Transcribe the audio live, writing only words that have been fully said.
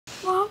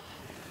Mom?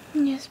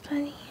 Yes,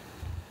 buddy?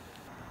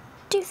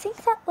 Do you think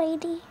that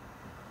lady,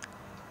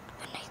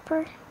 the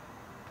neighbor,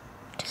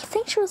 do you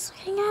think she was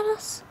looking at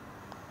us?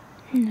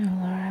 No,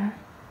 Laura.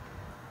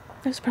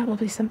 There's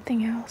probably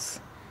something else.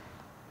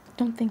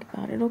 Don't think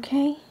about it,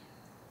 okay?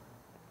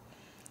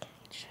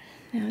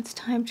 Now it's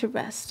time to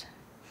rest.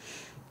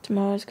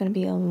 Tomorrow's gonna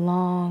be a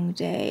long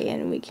day,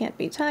 and we can't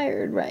be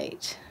tired,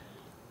 right?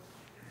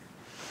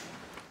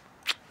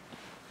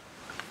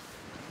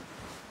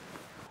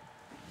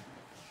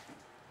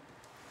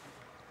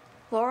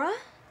 Laura?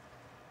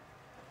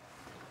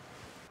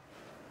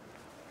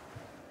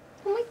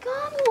 Oh my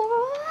God,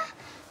 Laura!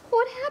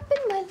 What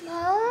happened, my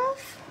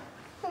love?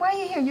 Why are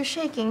you here? You're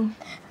shaking.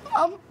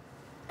 I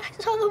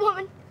saw the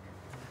woman.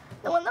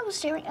 The one that was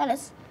staring at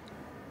us.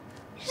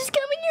 She's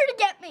coming here to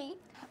get me.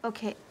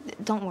 Okay,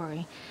 don't worry.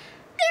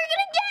 They're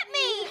gonna get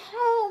me!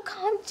 Oh,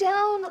 calm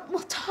down.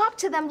 We'll talk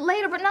to them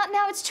later, but not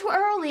now. It's too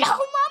early. No, Mom,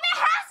 it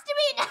has to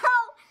be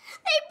now!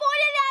 They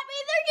pointed at me!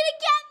 They're gonna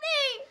get me!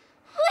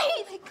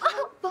 Please! Oh my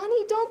God,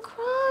 Bunny, don't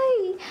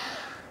cry.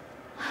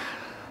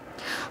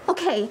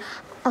 Okay,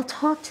 I'll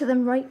talk to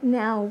them right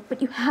now,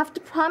 but you have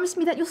to promise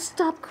me that you'll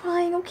stop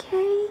crying,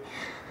 okay?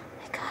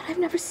 My God, I've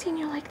never seen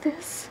you like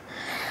this.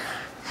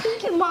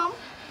 Thank you, Mom.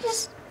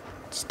 Just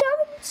tell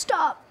them to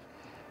stop.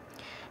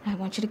 I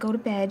want you to go to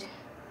bed.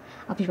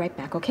 I'll be right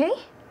back, okay?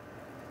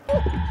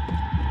 What do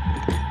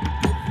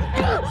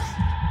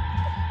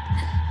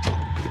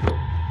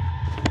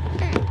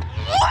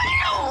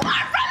you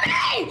want from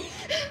me?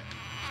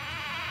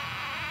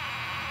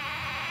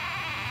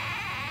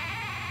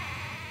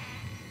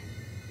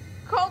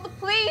 Call the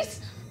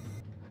police!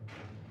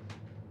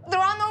 They're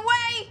on their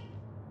way!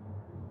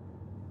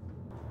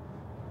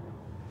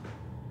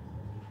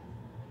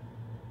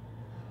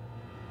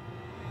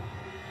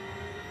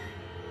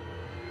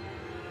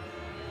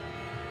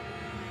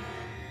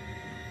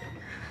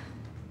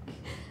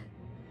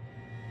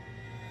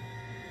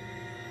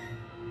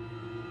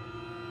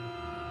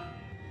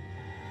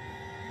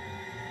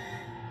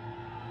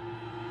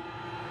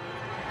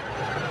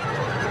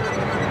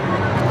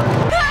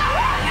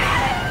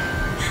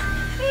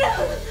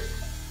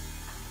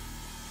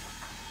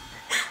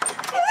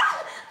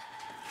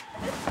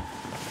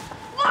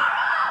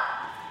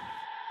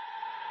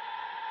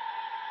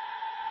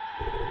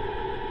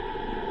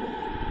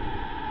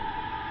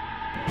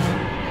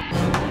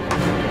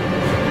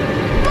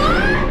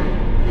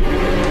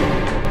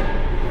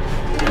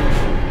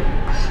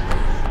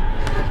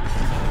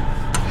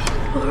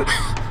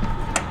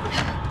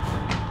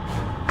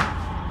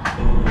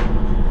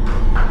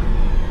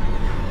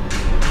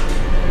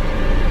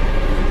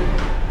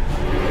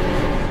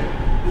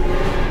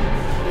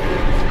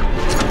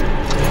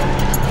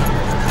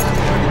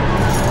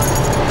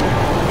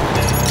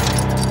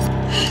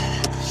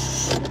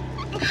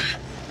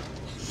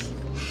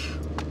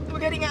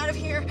 Getting out of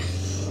here.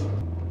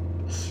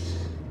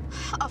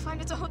 I'll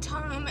find us a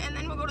hotel room and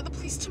then we'll go to the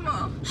police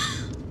tomorrow.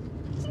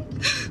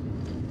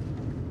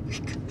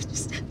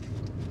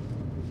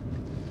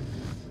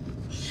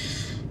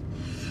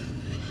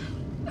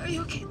 Are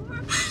you okay,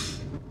 Laura?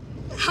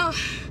 Oh,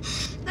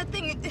 that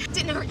thing, it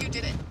didn't hurt you,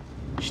 did it?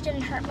 She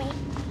didn't hurt me.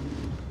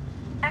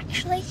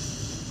 Actually,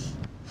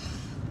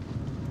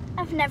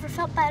 I've never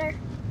felt better.